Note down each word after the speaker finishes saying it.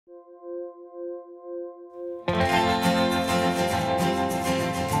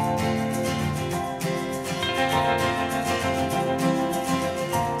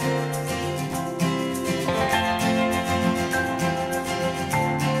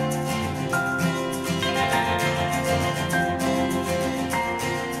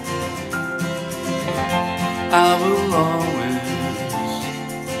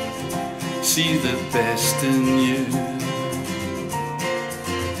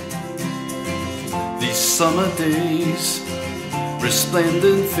summer days,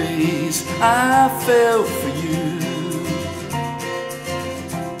 resplendent face, I fell for you.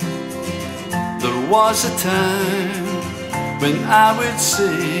 There was a time when I would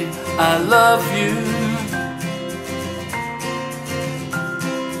say I love you,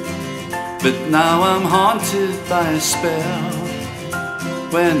 but now I'm haunted by a spell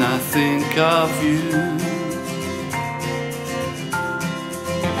when I think of you.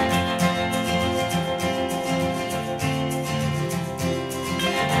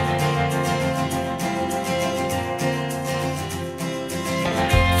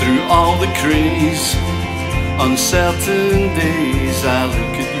 Through all the craze, uncertain days, I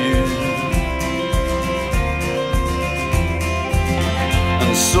look at you,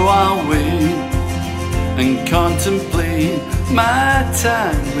 and so I'll wait and contemplate my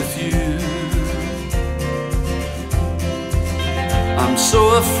time with you. I'm so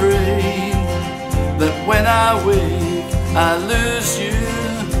afraid that when I wake I lose you,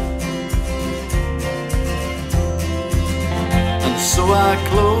 and so I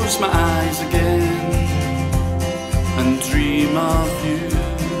close my eyes again and dream of you.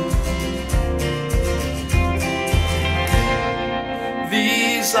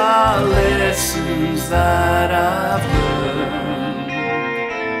 These are lessons that I've learned.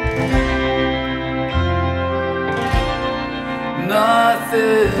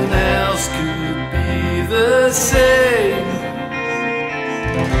 Nothing else could be the same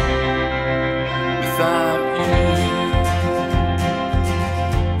without you.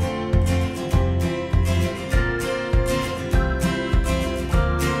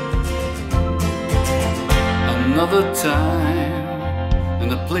 Another time, in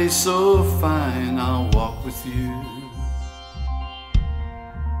a place so fine, I'll walk with you.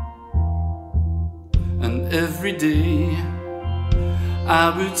 And every day I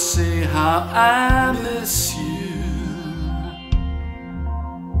would say how I miss you.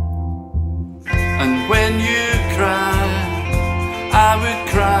 And when you cry, I would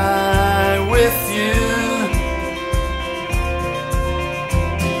cry with you.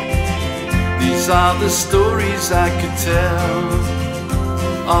 These are the stories I could tell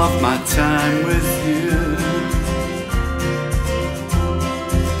of my time with you.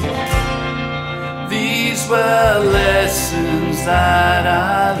 These were lessons that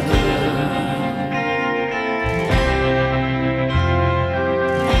I learned.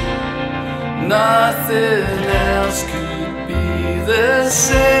 Nothing else could be the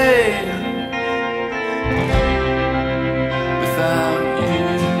same.